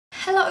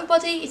Hello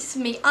everybody, it's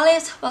me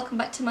Alice, welcome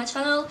back to my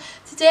channel.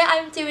 Today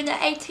I'm doing an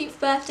 18th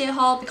birthday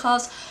haul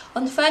because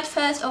on the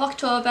 31st of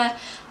October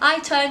I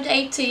turned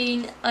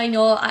 18. I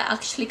know, I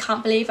actually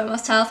can't believe it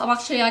myself. I'm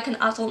actually like an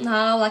adult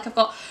now, like I've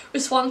got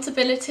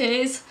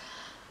responsibilities.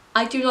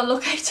 I do not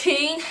look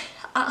 18,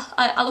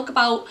 I look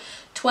about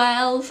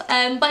 12.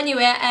 But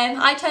anyway,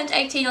 I turned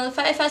 18 on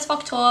the 31st of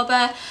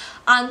October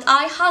and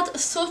I had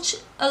such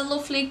a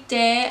lovely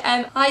day.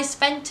 I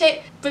spent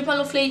it with my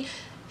lovely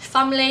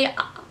family.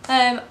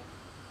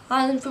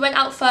 And we went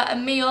out for a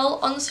meal.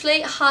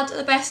 Honestly, I had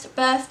the best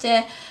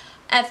birthday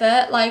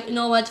ever, like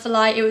no word for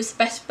lie, it was the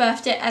best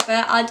birthday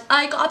ever and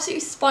I got absolutely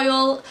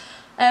spoiled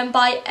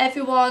by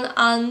everyone,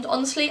 and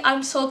honestly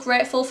I'm so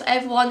grateful for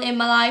everyone in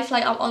my life.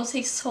 Like I'm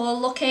honestly so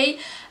lucky.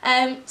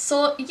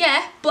 So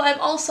yeah, but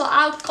also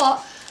I've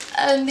got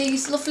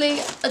these lovely,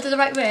 I did the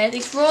right way,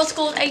 these rose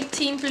gold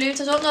 18 balloons.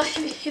 I don't know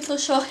if they'll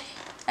show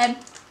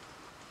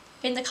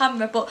in the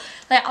camera, but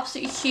they're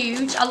absolutely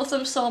huge. I love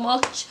them so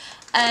much.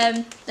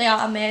 They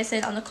are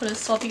amazing and the colours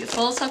so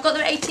beautiful. So I've got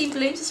them 18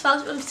 balloons as well,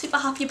 which I'm super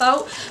happy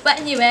about. But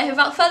anyway,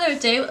 without further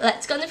ado,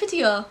 let's go on the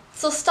video.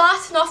 So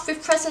starting off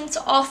with presents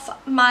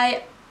off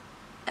my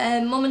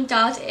mum and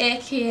dad,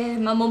 aka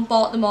my mum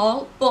bought them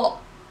all, but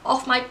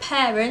off my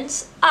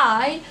parents,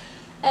 I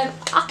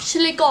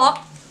actually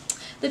got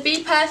the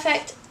Be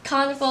Perfect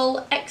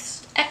Carnival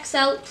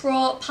XL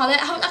Pro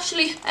palette. I haven't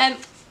actually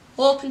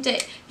opened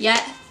it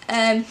yet.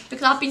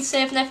 Because I've been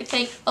saving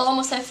everything,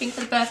 almost everything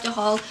for the birthday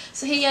haul.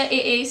 So here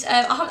it is.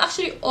 I haven't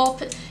actually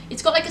opened,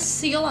 it's got like a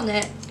seal on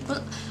it,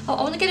 but I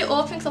want to get it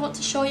open because I want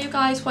to show you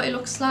guys what it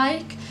looks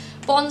like.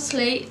 But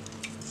honestly,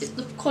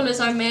 the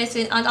colours are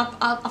amazing, and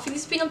I think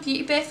it's been on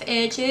Beauty Bay for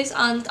ages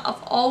and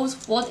I've always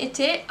wanted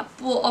it,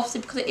 but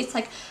obviously because it's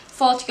like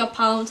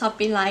 £40 I've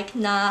been like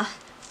nah,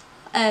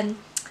 I'll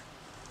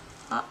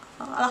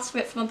ask for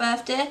it for my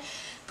birthday.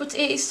 But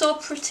it is so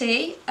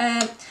pretty.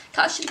 Can't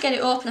actually get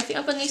it open. I think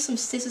I'm going to need some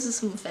scissors or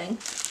something.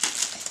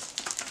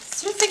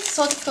 Something's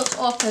so difficult to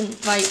open.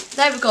 Right,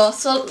 there we go.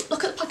 So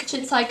look at the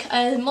packaging. It's like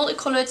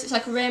multicoloured. It's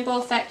like a rainbow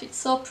effect. It's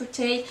so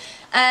pretty.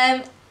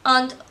 And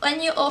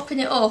when you open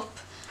it up,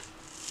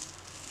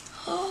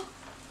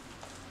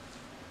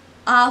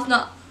 I've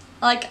not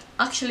like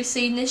actually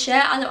seen this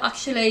yet, and I'm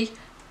actually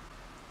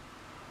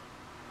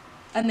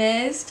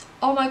amazed.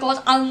 Oh my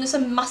god! And there's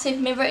a massive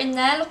mirror in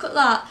there. Look at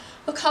that.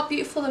 Look how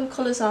beautiful them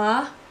colours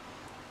are.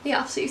 They're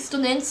absolutely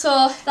stunning.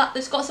 So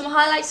it's got some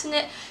highlights in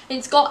it. And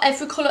it's got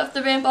every colour of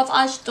the rainbow of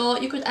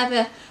eyeshadow you could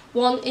ever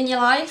want in your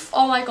life.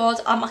 Oh my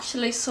god, I'm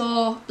actually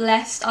so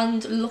blessed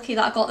and lucky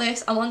that I got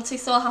this. I'm honestly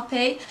so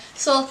happy.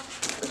 So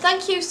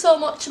thank you so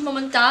much, Mum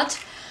and Dad,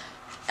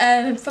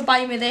 for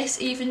buying me this,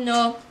 even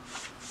though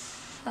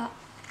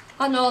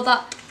I know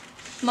that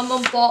my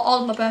mum bought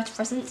all my birthday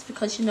presents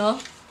because, you know,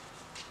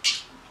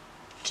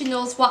 she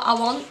knows what I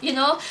want, you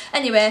know.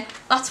 Anyway,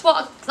 that's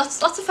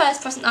the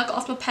first present I got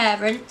off my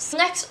parents.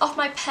 Next off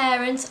my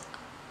parents,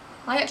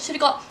 I actually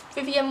got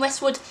Vivienne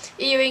Westwood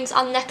earrings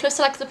and necklace,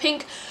 like the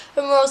pink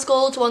and rose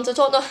gold ones. I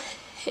don't know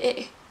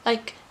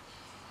like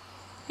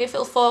if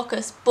it'll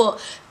focus,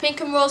 but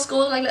pink and rose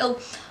gold, like little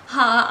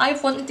heart.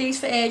 I've wanted these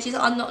for ages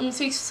and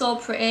honestly so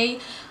pretty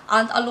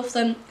and I love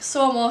them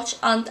so much,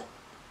 and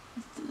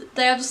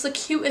they are just the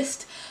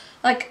cutest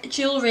like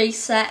jewellery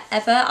set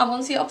ever. I'm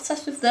honestly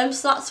obsessed with them,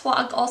 so that's what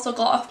I also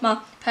got off my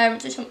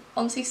parents, which I'm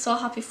honestly so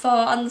happy for,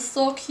 and they're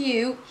so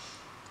cute.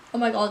 Oh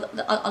my god,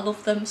 I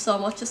love them so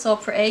much, they're so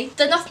pretty.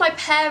 Then off my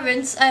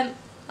parents,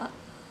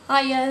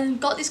 I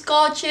got this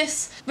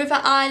gorgeous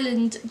River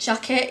Island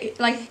jacket,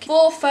 like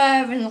faux fur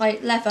and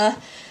like leather.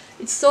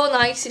 It's so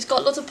nice, it's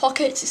got lots of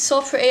pockets, it's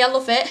so pretty, I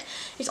love it.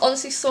 It's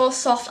honestly so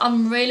soft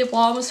and really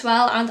warm as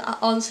well, and I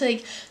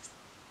honestly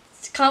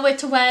can't wait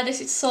to wear this.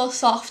 It's so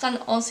soft and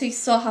honestly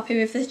so happy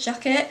with this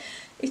jacket.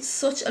 It's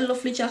such a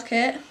lovely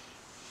jacket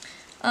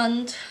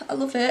and I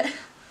love it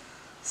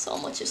so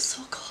much. It's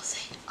so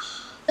cozy.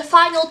 The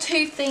final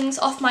two things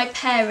off my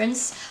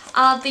parents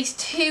are these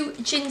two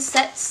gin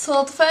sets.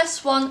 So the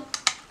first one,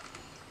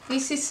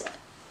 this is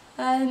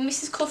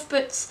Mrs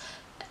Cuthbert's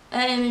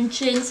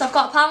gin. So I've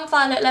got palm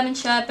violet, lemon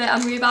sherbet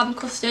and rhubarb and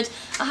custard.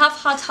 I have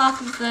had half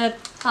of the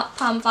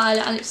palm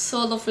violet and it's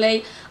so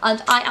lovely,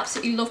 and I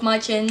absolutely love my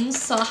gins,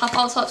 so I have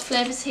all sorts of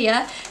flavours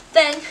here.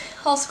 Then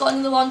also got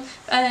another one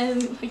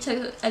which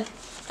is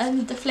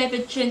the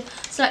flavoured gin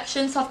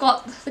selection. So I've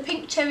got the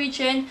pink cherry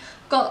gin,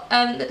 got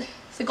the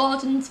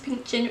Gordon's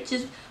pink gin, which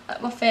is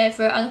my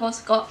favourite, and I've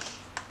also got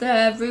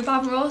the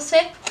rhubarb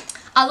rosé.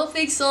 I love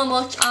these so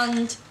much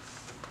and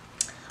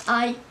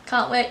I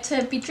can't wait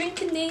to be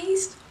drinking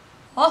these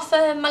off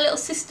my little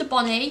sister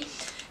Bonnie.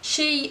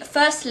 She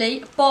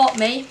firstly bought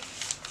me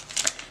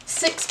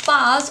 6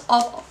 bars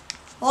of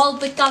all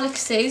the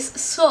galaxies.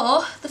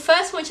 So the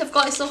first one which I've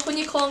got is the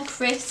honeycomb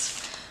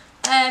crisp.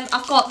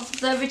 I've got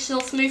the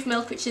original smooth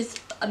milk, which is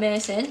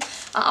amazing.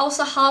 I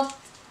also have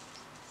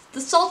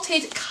the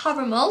salted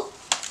caramel,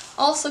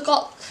 also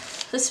got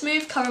the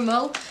smooth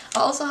caramel. I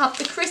also have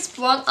the crisp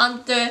one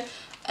and the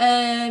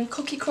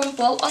cookie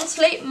crumble.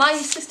 Honestly, my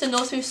sister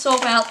knows me so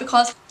well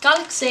because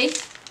Galaxy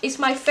is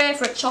my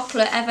favourite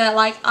chocolate ever.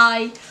 Like,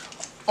 I'm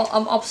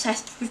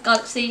obsessed with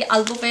Galaxy. I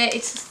love it.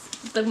 It's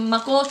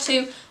my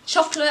go-to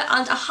chocolate,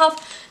 and I have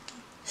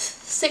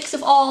 6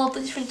 of all the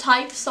different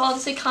types, so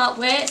honestly can't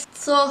wait.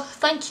 So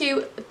thank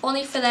you,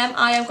 Bonnie, for them.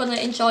 I am going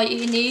to enjoy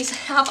eating these. I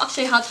have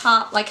actually had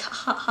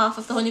half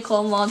of the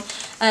honeycomb one,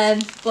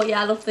 but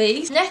yeah, I love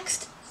these.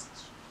 Next,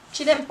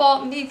 she then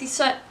bought me this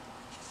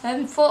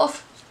photo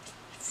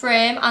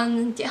frame,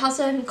 and it has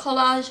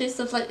collages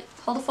of like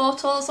all the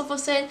photos of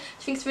us in. I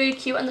think it's really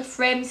cute, and the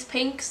frame is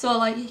pink, so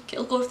like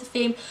it'll go with the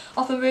theme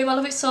of the room. I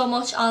love it so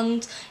much,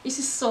 and it's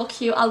just so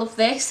cute. I love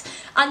this.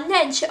 And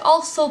then she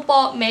also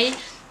bought me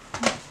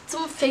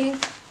something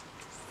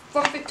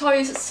from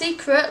Victoria's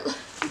Secret.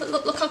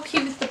 Look how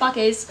cute the bag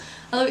is.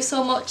 I love it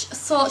so much.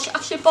 So she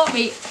actually bought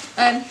me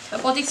a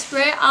body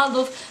spray. I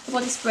love the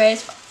body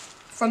sprays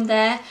from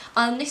there,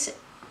 and this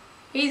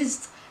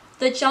is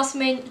the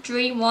Jasmine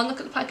Dream one. Look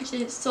at the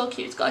packaging, it's so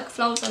cute. It's got like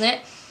flowers on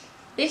it.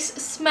 This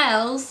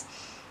smells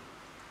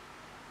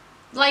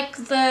like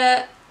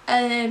the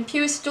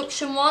Pure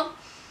Seduction one.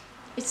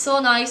 It's so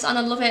nice, and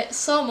I love it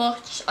so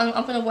much. I'm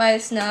going to wear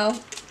this now.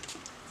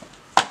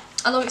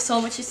 I love it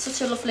so much. It's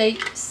such a lovely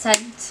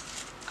scent,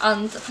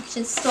 and the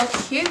packaging is so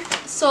cute.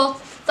 So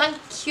thank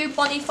you,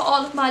 Bonnie, for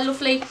all of my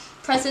lovely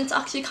presents.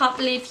 I actually can't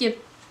believe you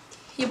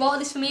bought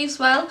this for me as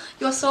well.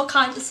 You are so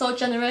kind and so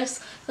generous,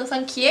 so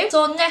thank you.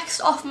 So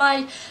next off,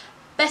 my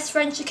best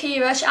friend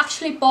Shakira, she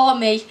actually bought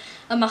me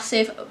a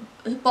massive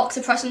box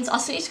of presents. I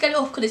still need to get it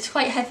up because it's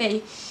quite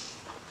heavy.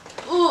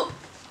 Ooh.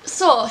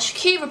 So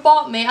Shakira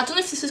bought me, I don't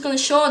know if this is going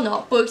to show or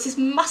not, but it's this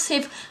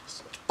massive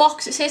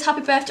box. It says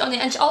happy birthday on it,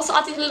 and she also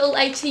added a little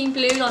 18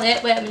 balloon on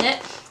it. Wait a minute,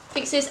 I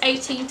think it says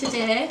 18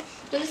 today. I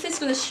don't know if this is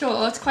going to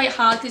show, it's quite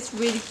hard because it's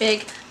really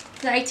big.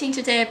 The 18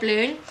 today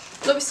balloon.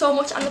 Love it so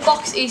much, and the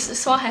box is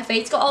so heavy.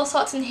 It's got all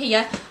sorts in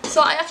here.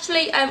 So I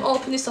actually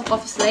opened this up,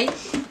 obviously.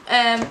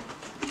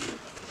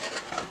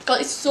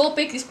 God, it's so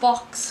big, this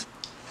box.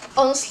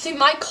 Honestly,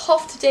 my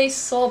cough today is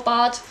so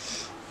bad.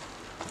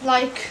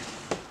 Like,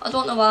 I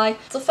don't know why.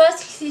 So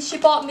first, she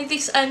bought me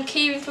this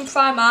keyring from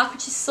Primark,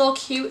 which is so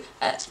cute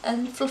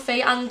and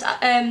fluffy, and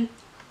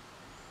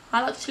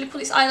I'll actually put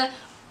this either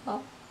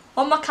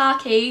on my car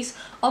keys,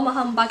 on my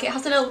handbag. It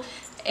has a little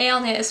A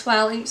on it as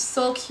well, and it's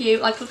so cute.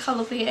 Like, look how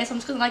lovely it is. I'm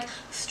just gonna like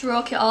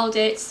stroke it all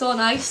day. It's so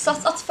nice. So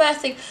that's the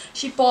first thing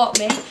she bought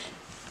me.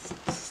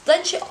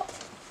 Then she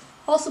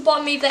also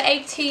bought me the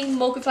 18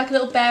 mug with like a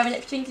little bear in it.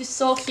 I think it's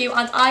so cute,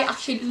 and I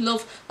actually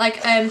love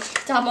like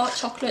to have more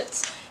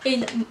chocolates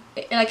in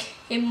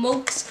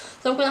mugs.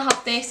 So I'm gonna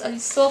have this, and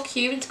it's so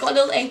cute. It's got a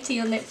little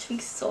 18 on it, which I think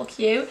is so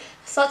cute.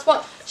 So that's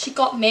what she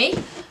got me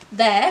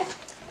there.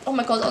 Oh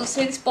my god,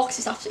 honestly, this box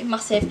is absolutely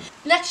massive.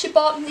 Next, she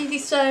bought me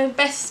this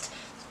best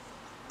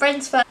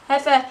friends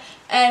forever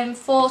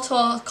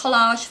photo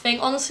collage thing.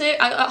 Honestly,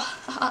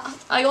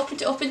 I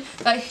opened it up, and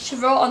like, she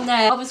wrote on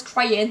there, I was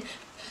crying.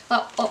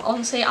 Like,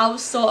 honestly, I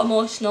was so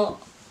emotional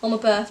on my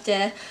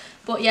birthday.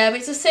 But yeah,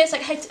 but it just says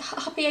like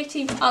happy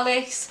 18th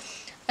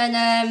Alice,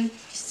 and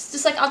it's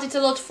just like added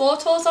a lot of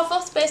photos of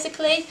us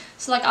basically.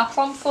 So like our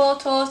prom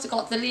photos, we've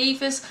got the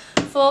leavers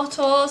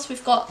photos,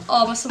 we've got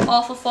some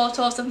awful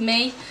photos of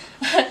me.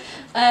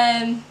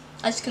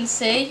 As you can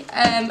see,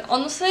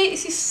 honestly,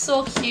 this is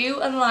so cute,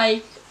 and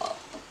like,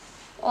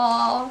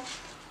 oh,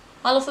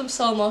 I love them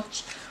so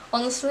much.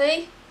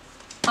 Honestly,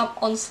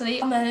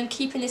 I'm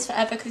keeping this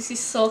forever because this is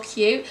so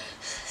cute.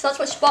 So that's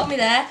what she bought me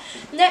there.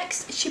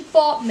 Next, she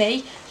bought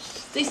me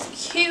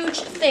this huge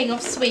thing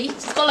of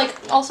sweets. It's got like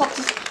all sorts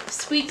of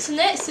sweets in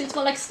it. So it's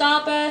got like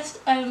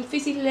Starburst,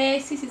 Fizzy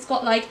Laces. It's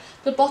got like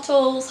the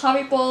bottles,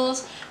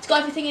 Haribo's. It's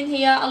got everything in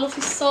here. I love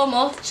this so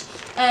much.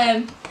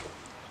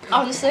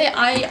 Honestly,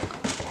 I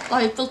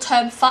will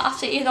turn fat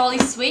after eating all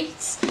these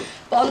sweets.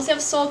 But honestly, I'm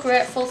so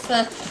grateful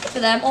for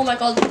them. Oh my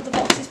god, the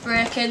box is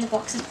breaking. The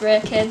box is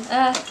breaking.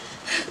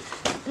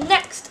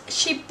 Next,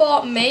 she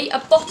bought me a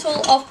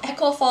bottle of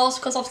Echo Falls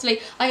because obviously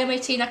I am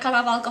 18. I can't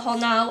have alcohol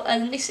now,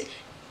 and this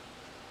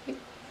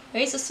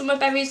is a summer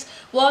berries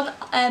one.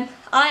 I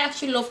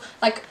actually love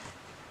like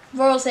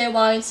rosé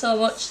wine so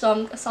much, so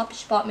I'm so happy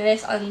she bought me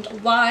this, and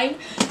wine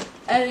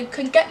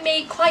can get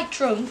me quite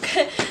drunk.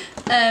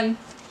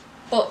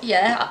 But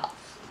yeah,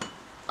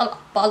 I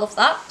love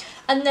that.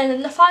 And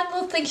then the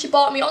final thing she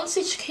bought me,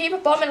 honestly,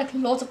 Shakira bought me like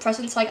loads of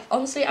presents. Like,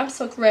 honestly, I'm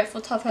so grateful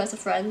to have her as a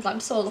friend. Like,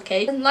 I'm so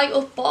lucky. And light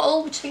up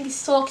bottle, which I think is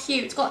so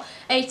cute. It's got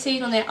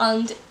 18 on it,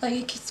 and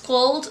like it's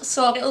gold,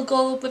 so it'll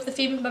go with the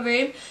theme of my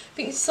room. I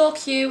think it's so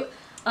cute,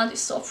 and it's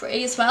so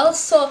pretty as well.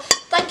 So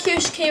thank you,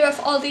 Shakira,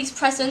 for all these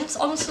presents.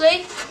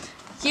 Honestly,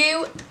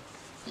 you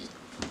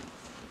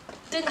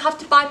didn't have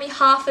to buy me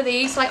half of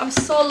these. Like, I'm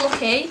so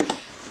lucky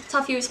to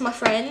have you as my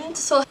friend.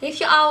 So if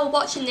you are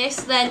watching this,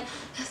 then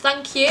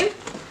thank you.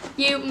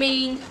 You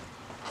mean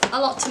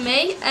a lot to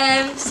me.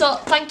 So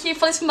thank you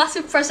for this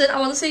massive present.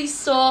 I'm honestly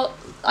so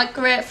like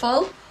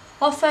grateful.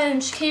 Off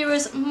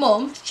Shakira's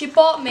mum, she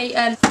bought me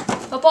a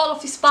bottle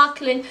of this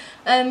sparkling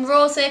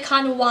rosé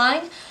kind of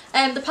wine.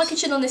 The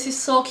packaging on this is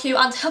so cute,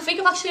 and I think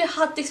I've actually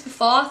had this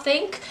before, I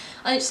think.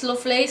 and it's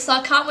lovely. So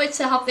I can't wait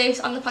to have this,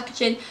 and the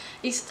packaging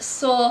is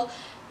so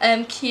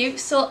cute.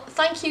 So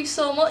thank you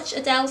so much,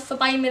 Adele, for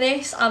buying me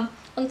this.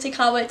 Honestly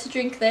can't wait to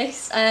drink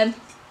this.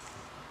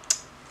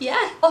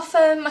 Yeah, off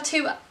my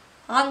two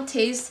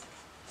aunties,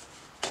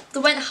 they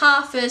went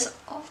halfers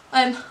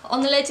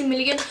on the Lady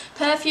Million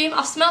perfume.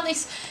 I've smelled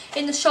this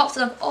in the shops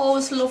and I've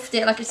always loved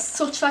it. Like, it's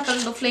such like a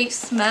lovely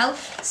smell.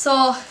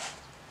 So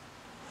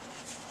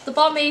they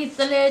bought me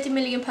the Lady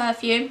Million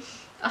perfume.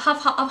 I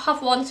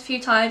have worn it a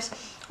few times.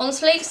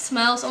 Honestly, it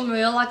smells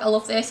unreal. Like, I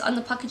love this, and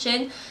the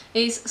packaging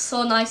is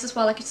so nice as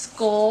well. Like, it's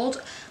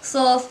gold.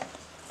 So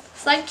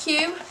thank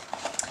you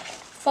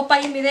for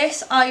buying me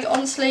this. I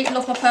honestly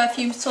love my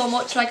perfumes so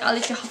much. Like, I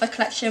literally have a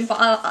collection, but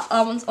I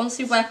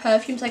honestly wear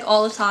perfumes like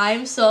all the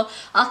time, so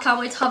I can't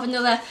wait to have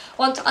another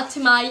one to add to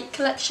my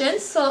collection.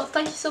 So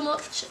thank you so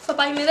much for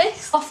buying me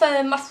this. Off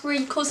my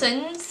 3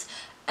 cousins,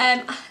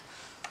 I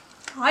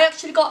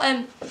actually got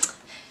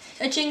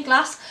a gin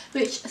glass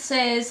which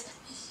says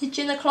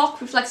gin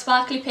o'clock with like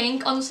sparkly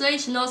pink. Honestly,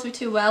 she knows me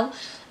too well.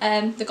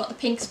 They got the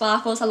pink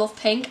sparkles. I love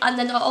pink. And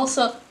then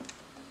also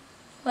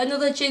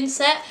another gin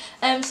set.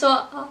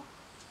 So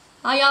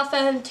I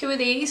have 2 of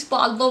these, but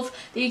I love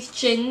these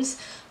gins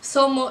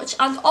so much.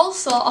 And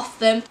also off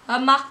them a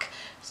MAC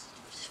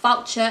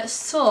voucher.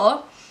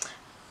 So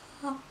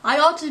I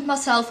ordered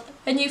myself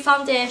a new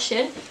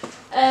foundation.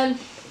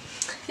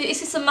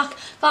 This is the MAC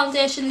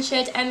foundation in the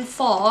shade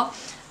M4,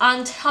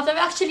 and I've never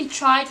actually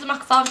tried the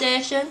MAC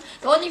foundation.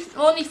 The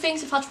only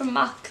things I've had from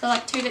MAC are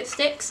like 2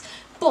 lipsticks,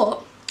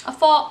 but I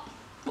thought,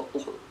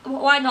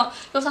 why not?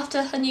 Goes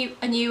after a new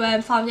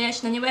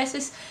foundation anyway. So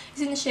this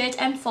is in the shade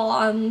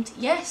M4, and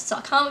yes, so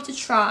I can't wait to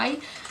try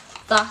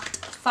that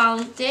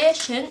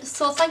foundation.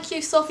 So thank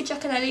you, Sophie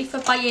Giaconelli, for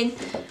buying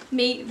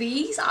me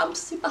these. I'm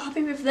super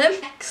happy with them.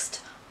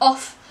 Next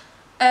off,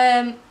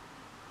 my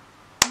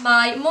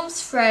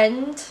mum's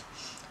friend,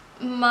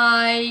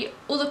 my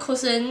other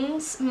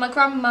cousins, my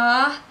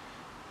grandma,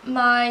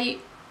 my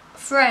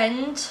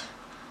friend,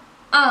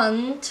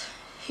 and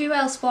who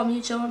else bought me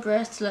a jewelry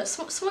bracelet?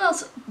 Someone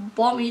else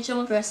bought me a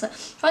jewelry bracelet.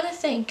 I'm trying to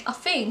think. I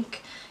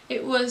think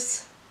it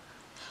was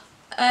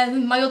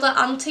my other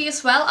auntie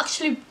as well.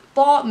 Actually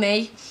bought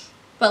me,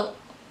 well,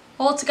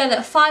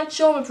 altogether 5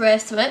 jewelry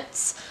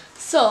bracelets.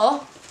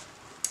 So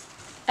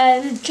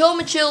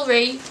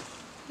jewelry,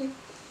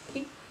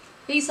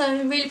 these are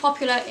really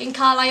popular in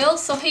Carlisle.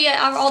 So here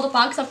are all the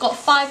bags. I've got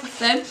 5 of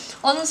them.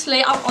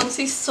 Honestly, I'm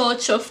honestly so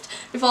chuffed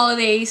with all of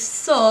these.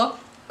 So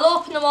I'll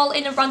open them all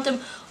in a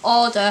random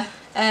order,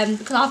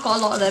 because I've got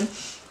a lot of them.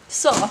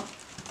 So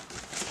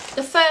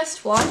the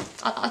first one,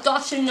 I don't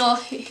actually know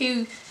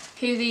who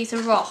these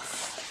are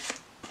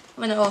off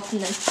when I open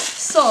them.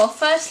 So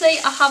firstly,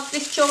 I have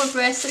this jewelry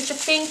bracelet, which I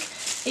think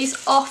is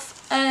off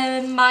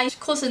my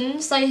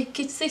cousin's. Like,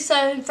 it's this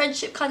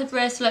friendship kind of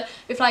bracelet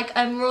with like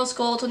rose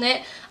gold on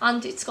it,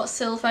 and it's got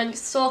silver, and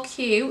it's so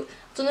cute.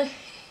 I don't know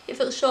if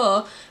it'll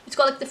show. It's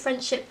got like the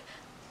friendship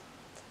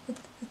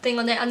thing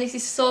on it, and this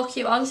is so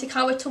cute. I honestly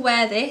can't wait to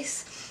wear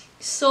this.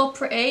 It's so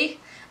pretty.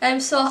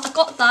 So I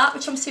got that,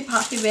 which I'm super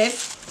happy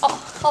with.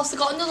 Oh, I also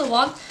got another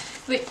one,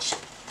 which I'm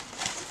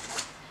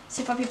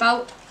super happy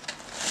about.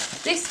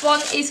 This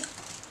one is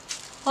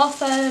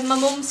off my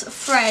mum's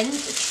friend,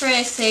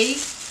 Tracy.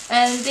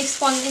 And this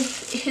one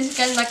is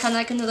again like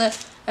another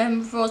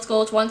rose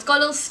gold one. It's got a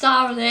little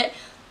star on it,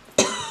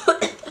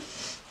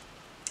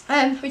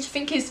 which I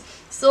think is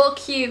so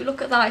cute.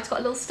 Look at that, it's got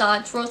a little star.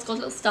 It's rose gold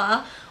little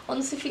star.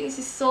 Honestly, I think this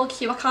is so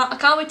cute. I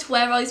can't wait to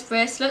wear all these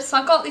bracelets. So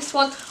I got this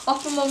one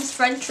off my mum's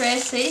friend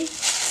Tracy.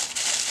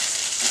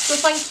 So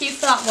thank you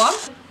for that one.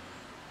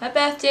 A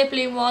birthday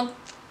balloon one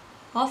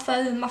off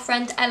my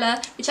friend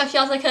Ella, which actually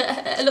has like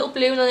a little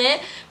balloon on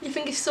it, which I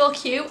think is so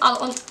cute.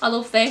 I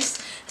love this.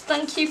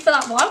 Thank you for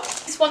that one.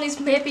 This one is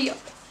maybe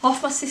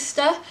off my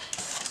sister.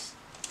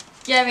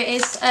 Yeah, it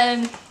is.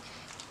 A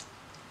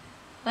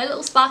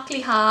little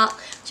sparkly heart,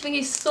 which I think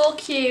is so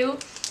cute.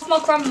 Off my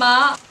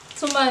grandma,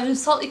 some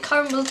salted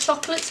caramel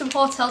chocolates from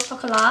Hotel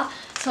Chocolat.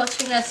 So I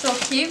think they're so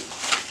cute.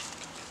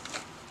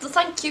 So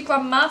thank you,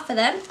 Grandma, for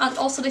them. And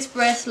also this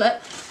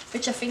bracelet,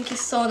 which I think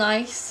is so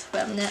nice.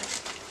 Wait a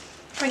minute.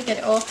 Try and get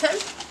it open.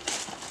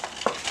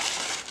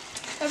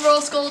 A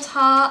rose gold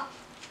heart.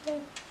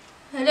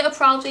 A little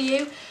proud of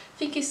you. I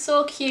think it's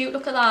so cute.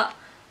 Look at that.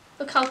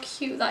 Look how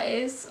cute that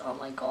is. Oh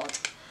my god.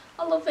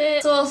 I love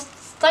it. So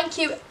thank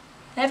you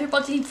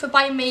everybody for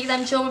buying me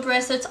them jewelry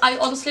bracelets. I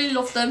honestly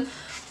love them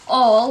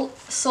all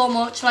so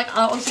much. Like,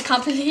 I honestly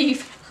can't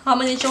believe how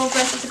many jewelry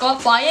bracelets I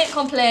got. But I ain't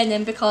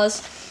complaining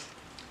because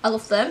I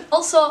love them.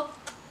 Also,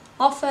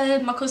 off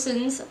my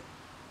cousins,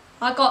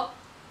 I got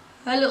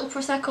a little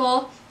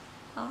Prosecco.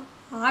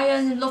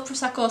 I love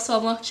Prosecco so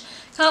much.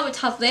 Can't wait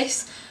to have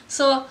this.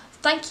 So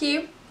thank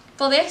you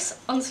for this.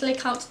 Honestly,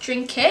 can't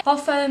drink it.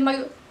 Off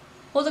my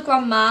other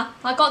grandma,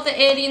 I got the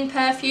Alien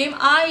perfume.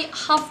 I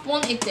have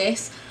wanted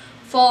this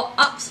for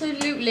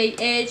absolutely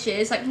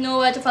ages, like no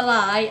word of a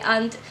lie,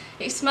 and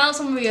it smells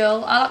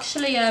unreal. I'll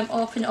actually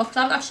open it up, because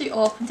I haven't actually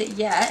opened it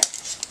yet,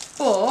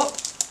 but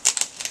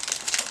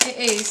It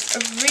is a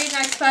really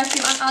nice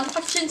perfume, and the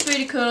packaging's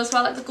really cool as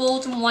well, like the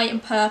golden, white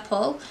and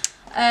purple.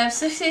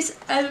 So this is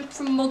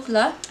from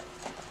Mugler,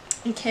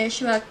 in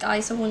case you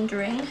guys are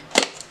wondering.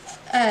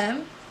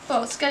 But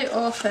let's get it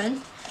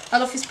open. I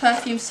love this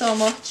perfume so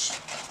much.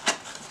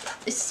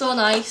 It's so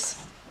nice.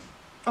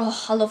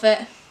 Oh, I love it.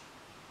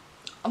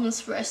 I'm going to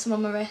spray some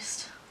on my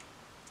wrist.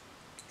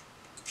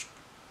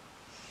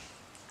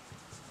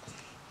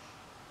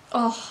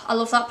 Oh, I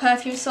love that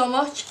perfume so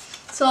much.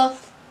 So,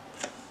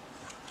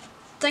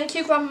 thank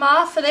you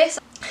Grandma for this.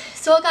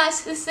 So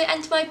guys, this is the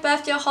end of my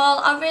birthday haul.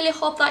 I really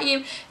hope that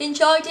you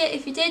enjoyed it.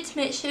 If you did,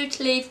 make sure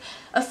to leave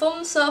a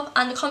thumbs up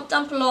and a comment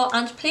down below,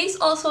 and please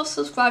also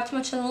subscribe to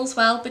my channel as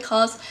well,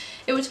 because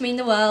it would mean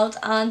the world.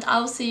 And I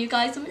will see you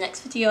guys in the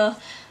next video.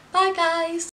 Bye guys.